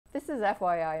This is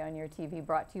FYI on your TV,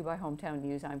 brought to you by Hometown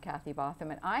News. I'm Kathy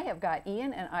Botham, and I have got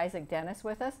Ian and Isaac Dennis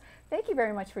with us. Thank you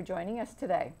very much for joining us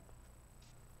today.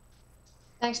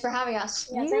 Thanks for having us.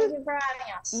 Yeah, thank you for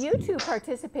having us. You two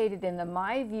participated in the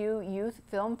My View Youth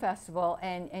Film Festival,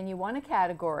 and you won a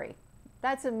category.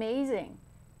 That's amazing.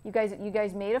 You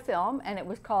guys made a film, and it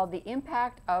was called The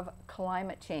Impact of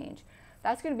Climate Change.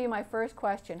 That's going to be my first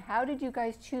question. How did you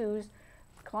guys choose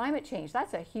climate change?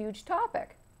 That's a huge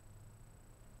topic.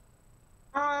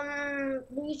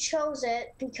 We chose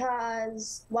it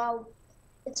because, well,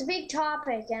 it's a big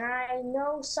topic, and I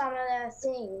know some of the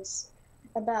things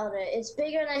about it. It's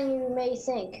bigger than you may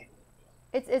think.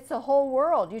 It's the whole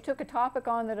world. You took a topic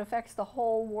on that affects the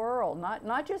whole world,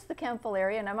 not just the Kemptville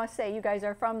area. And I must say, you guys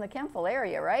are from the Kemptville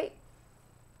area, right?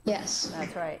 Yes.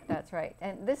 That's right, that's right.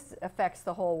 And this affects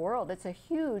the whole world. It's a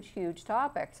huge, huge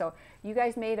topic. So you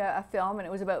guys made a film, and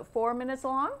it was about 4 minutes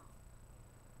long?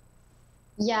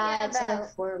 Yeah, it's about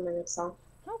 4 minutes long.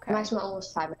 Okay. Maximum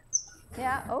almost 5 minutes.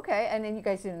 Yeah, okay. And then you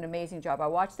guys did an amazing job. I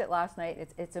watched it last night.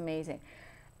 It's amazing.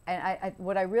 And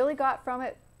what I really got from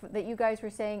it, that you guys were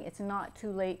saying, it's not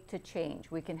too late to change.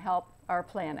 We can help our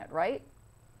planet, right?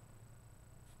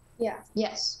 Yeah.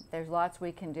 Yes. There's lots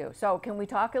we can do. So can we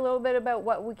talk a little bit about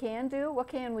what we can do? What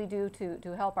can we do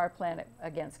to help our planet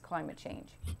against climate change?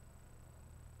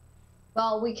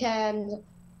 Well, we can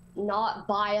not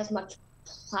buy as much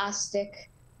plastic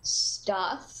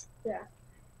stuff. Yeah.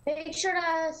 Make sure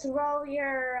to throw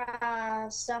your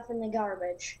stuff in the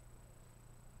garbage.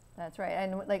 That's right.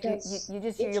 And like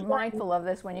you're mindful of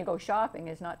this when you go shopping,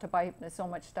 is not to buy so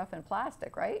much stuff in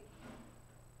plastic, right?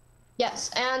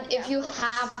 Yes, and if you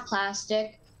have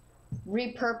plastic,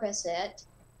 repurpose it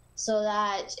so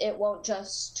that it won't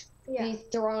just be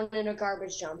thrown in a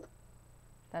garbage dump.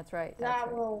 That's right.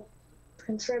 That will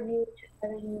contribute to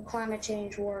making climate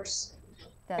change worse.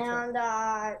 That's and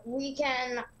right. We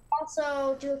can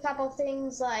also do a couple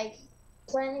things like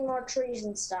planting more trees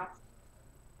and stuff.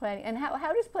 Planting. And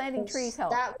how does planting trees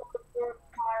help? That will work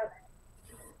hard.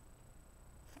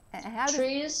 And how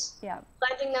trees,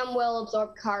 planting them will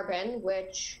absorb carbon,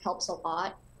 which helps a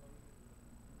lot.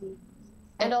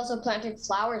 And also planting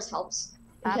flowers helps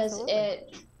because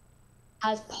it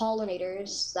has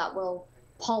pollinators that will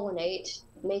pollinate,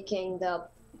 making the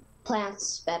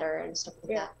plants better and stuff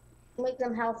like that. Make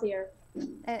them healthier.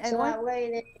 And so that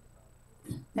way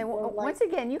they... And once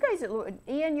again, you guys,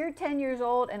 Ian, you're 10 years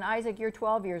old, and Isaac, you're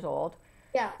 12 years old.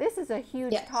 Yeah. This is a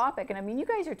huge topic. And I mean, you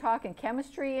guys are talking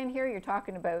chemistry in here. You're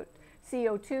talking about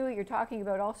CO2. You're talking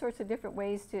about all sorts of different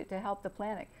ways to help the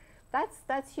planet.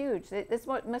 That's huge. This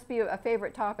must be a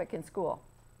favorite topic in school,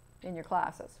 in your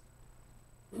classes.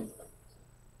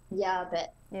 Yeah, a bit.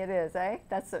 It is, eh?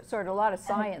 That's sort of a lot of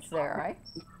science there, right?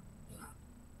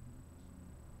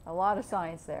 A lot of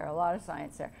science there, a lot of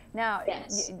science there. Now,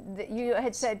 you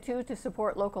had said, too, to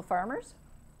support local farmers?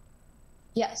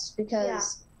 Yes,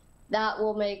 because that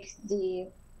will make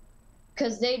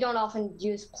because they don't often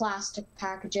use plastic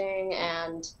packaging,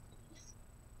 and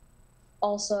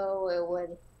also it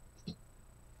would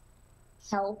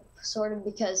help, sort of,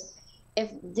 because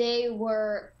if they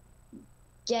were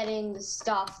getting the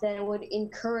stuff, then it would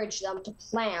encourage them to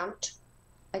plant,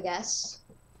 I guess,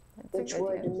 which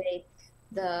would make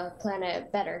the planet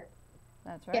better.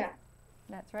 That's right. Yeah.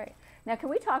 That's right. Now, can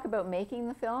we talk about making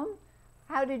the film?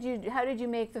 How did you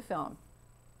make the film?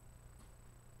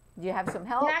 Do you have some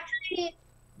help? We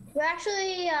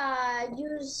actually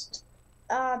used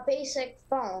a basic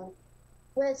phone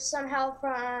with some help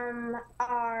from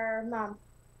our mom.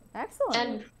 Excellent.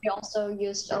 And we also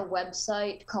used a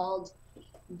website called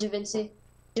DaVinci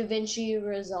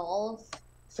Resolve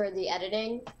for the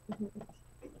editing.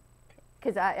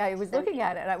 Because I was looking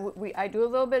at it. I do a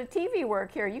little bit of TV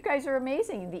work here. You guys are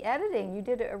amazing. The editing, you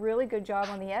did a really good job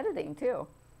on the editing, too.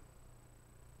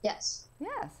 Yes.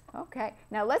 Yes. Okay.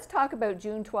 Now, let's talk about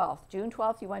June 12th. June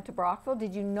 12th, you went to Brockville.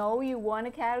 Did you know you won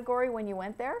a category when you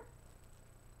went there?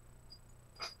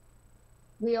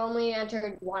 We only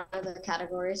entered one of the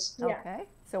categories. Okay.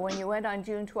 So when you went on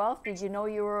June 12th, did you know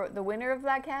you were the winner of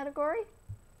that category?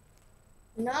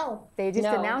 No. They just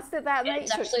announced it that night?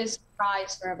 It's actually a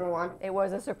surprise for everyone. It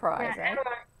was a surprise, eh?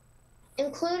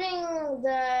 Including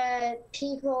the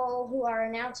people who are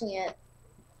announcing it.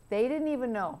 They didn't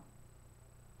even know?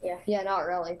 Yeah, not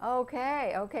really.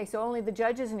 Okay, okay. So only the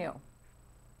judges knew?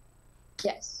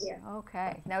 Yes. Yeah.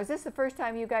 Okay. Now, is this the first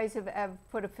time you guys have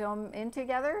put a film in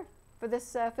together for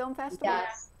this film festival?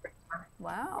 Yes.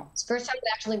 Wow. It's the first time we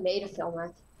actually made a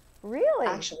film. Really?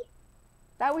 Actually.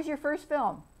 That was your first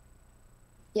film?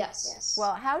 Yes.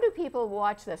 Well, how do people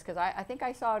watch this? Because I think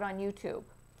I saw it on YouTube.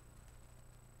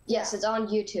 Yes, it's on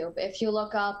YouTube. If you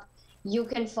look up "You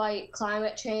Can Fight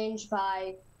Climate Change"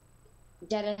 by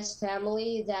Dennis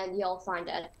Family, then you'll find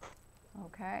it.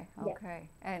 Okay, okay.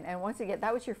 And once again,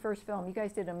 that was your first film. You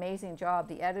guys did an amazing job.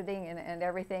 The editing and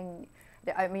everything.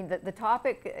 I mean, the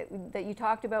topic that you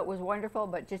talked about was wonderful,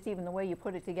 but just even the way you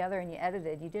put it together and you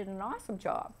edited, you did an awesome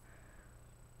job.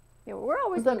 Yeah, we're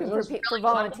always looking for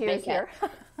volunteers here.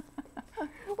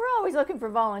 We're always looking for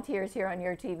volunteers here on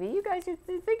Your TV. You guys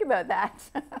think about that.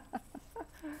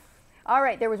 All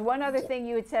right, there was one other thing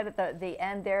you had said at the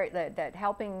end there, that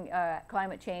helping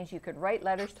climate change, you could write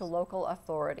letters to local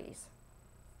authorities.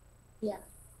 Yeah.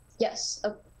 Yes.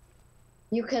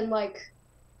 You can, like,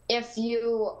 if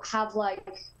you have,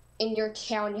 like, in your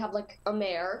town, you have, like, a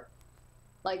mayor,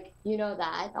 like, you know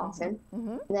that often,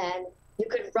 then you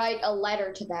could write a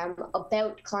letter to them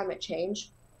about climate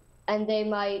change, and they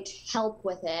might help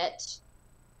with it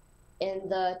in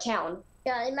the town.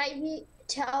 Yeah, it might be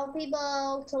tell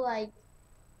people to, like,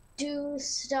 do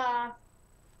stuff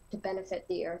to benefit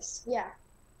the earth. Yeah.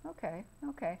 Okay,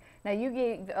 okay. Now you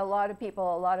gave a lot of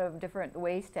people a lot of different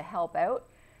ways to help out,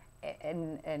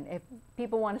 and if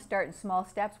people want to start in small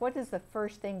steps, what is the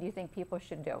first thing do you think people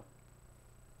should do?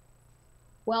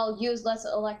 Well, use less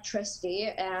electricity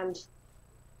and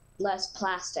less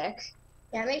plastic.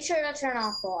 Yeah, make sure to turn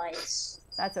off the lights.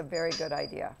 That's a very good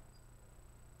idea.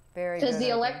 Very good. Because the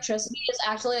electricity is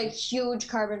actually a huge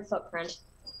carbon footprint.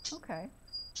 Okay.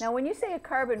 Now, when you say a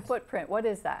carbon footprint, what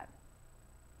is that?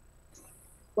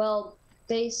 Well,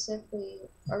 basically,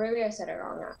 or maybe I said it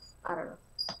wrong. I don't know.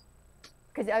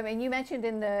 Because I mean, you mentioned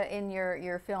in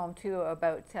your film too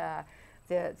about I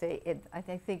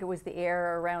think it was the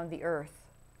air around the Earth.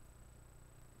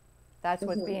 That's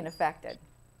what's being affected.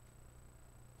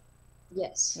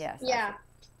 Yes. Yes. Yeah.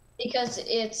 Because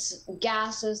it's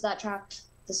gases that trap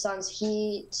the sun's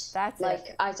heat. That's like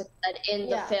it. Isaac said in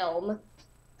the film.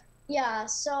 Yeah,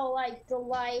 so like the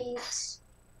light,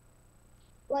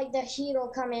 like the heat will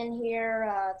come in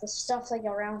here, the stuff like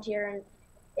around here, and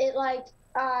it like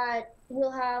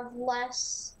will have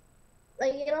less,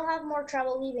 like it'll have more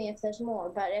trouble leaving if there's more,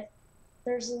 but if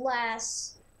there's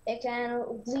less, it can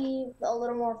leave a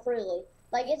little more freely.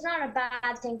 Like it's not a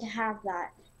bad thing to have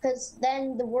that, because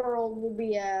then the world would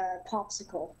be a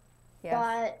popsicle. Yes.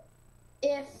 But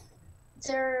if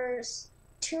there's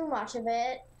too much of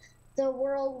it, the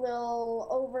world will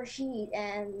overheat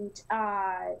and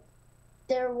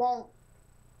there won't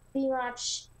be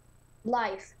much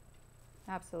life.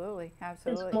 Absolutely,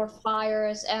 absolutely. There's more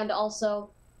fires, and also,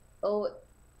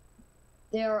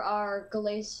 there are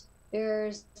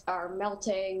glaciers are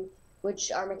melting,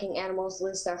 which are making animals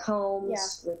lose their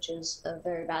homes, which is a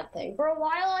very bad thing. For a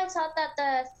while, I thought that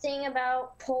the thing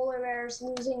about polar bears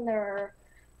losing their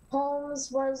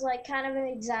homes was like kind of an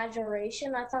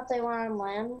exaggeration. I thought they were on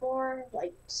land more,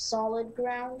 like solid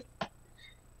ground.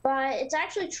 But it's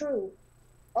actually true.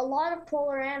 A lot of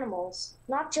polar animals,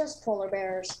 not just polar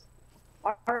bears,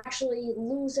 are actually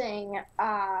losing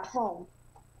home.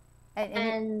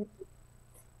 And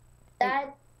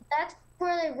that's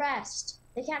where they rest.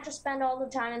 They can't just spend all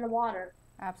the time in the water.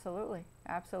 Absolutely,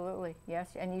 absolutely,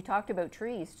 yes. And you talked about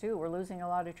trees too. We're losing a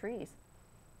lot of trees.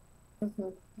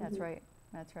 That's right.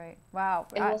 That's right. Wow.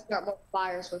 And we'll start more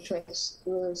fires, which makes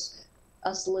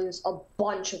us lose a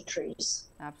bunch of trees.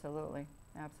 Absolutely,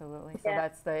 absolutely. So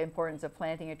that's the importance of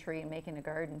planting a tree and making a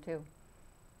garden too.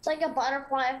 It's like a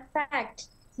butterfly effect.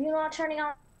 You not turning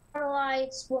on the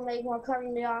lights will make more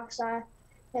carbon dioxide,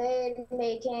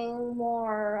 making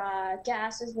more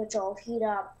gases, which will heat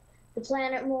up the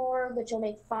planet more, which will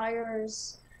make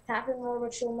fires happen more,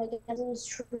 which will make us lose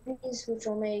trees, which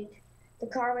will make the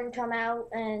carbon come out,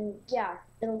 and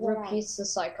it'll go repeats the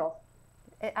cycle.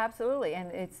 Absolutely,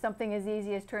 and it's something as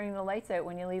easy as turning the lights out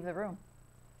when you leave the room.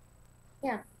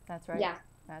 Yeah. That's right. Yeah.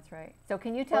 That's right. So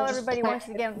can you tell everybody once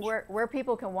again where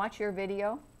people can watch your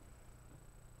video?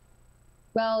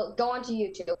 Well, go onto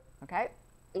YouTube. Okay.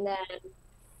 And then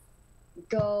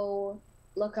go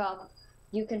look up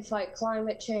 "You Can Fight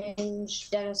Climate Change,"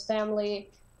 Dennis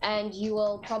Family, and you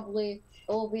will probably,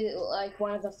 it will be like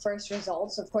one of the first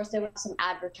results. Of course, there were some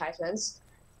advertisements.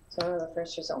 So one of the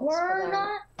first results. We're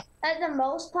not at the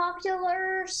most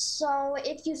popular, so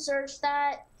if you search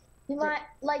that, you might,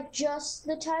 like just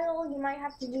the title, you might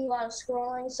have to do a lot of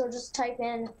scrolling, so just type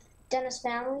in Dennis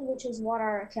Family, which is what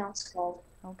our account's called.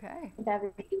 Okay. If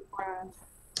ever you want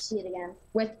to see it again.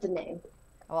 With the name.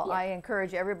 Well, I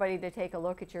encourage everybody to take a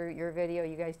look at your video.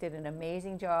 You guys did an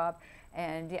amazing job.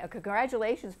 And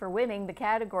congratulations for winning the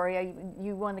category.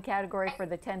 You won the category for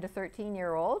the 10 to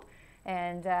 13-year-old.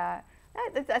 And I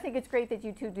think it's great that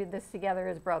you two did this together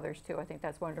as brothers, too. I think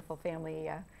that's wonderful family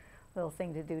little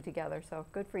thing to do together. So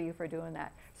good for you for doing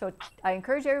that. So I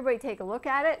encourage everybody to take a look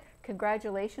at it.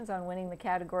 Congratulations on winning the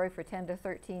category for 10 to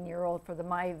 13-year-old for the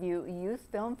My View Youth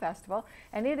Film Festival.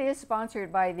 And it is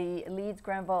sponsored by the Leeds,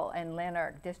 Grenville, and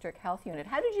Lanark District Health Unit.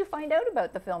 How did you find out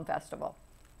about the film festival?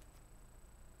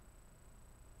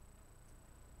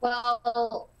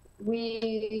 Well,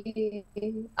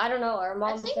 I don't know, our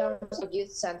mom found some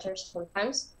youth centers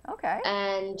sometimes. Okay.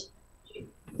 And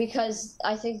because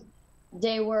I think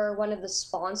they were one of the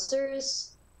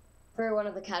sponsors for one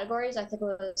of the categories, I think it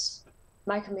was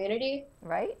My Community.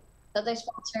 Right. That they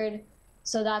sponsored.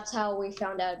 So that's how we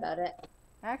found out about it.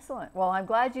 Excellent. Well, I'm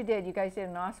glad you did. You guys did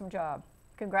an awesome job.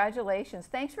 Congratulations.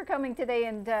 Thanks for coming today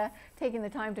and taking the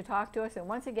time to talk to us. And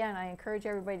once again, I encourage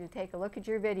everybody to take a look at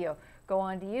your video. Go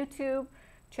on to YouTube,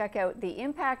 check out the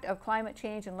impact of climate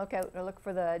change, and look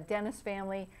for the Dennis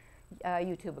family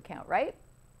YouTube account, right?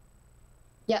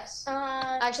 Yes.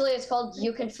 Actually, it's called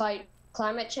You Can Fight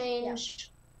Climate Change.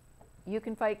 Yeah. You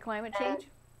Can Fight Climate Change?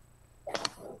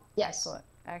 Yes. Excellent.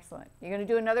 Excellent. You're going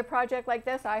to do another project like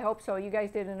this? I hope so. You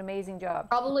guys did an amazing job.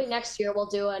 Probably next year we'll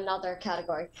do another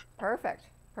category. Perfect.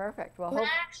 Perfect. Well, I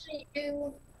actually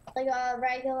do like a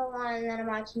regular one and then a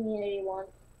My Community one.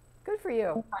 Good for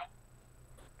you.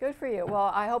 Good for you.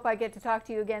 Well, I hope I get to talk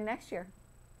to you again next year.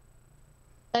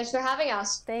 Thanks for having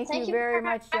us. Thank you very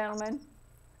much, gentlemen.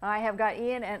 I have got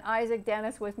Ian and Isaac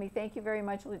Dennis with me. Thank you very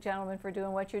much, gentlemen, for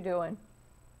doing what you're doing.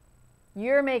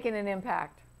 You're making an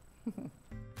impact.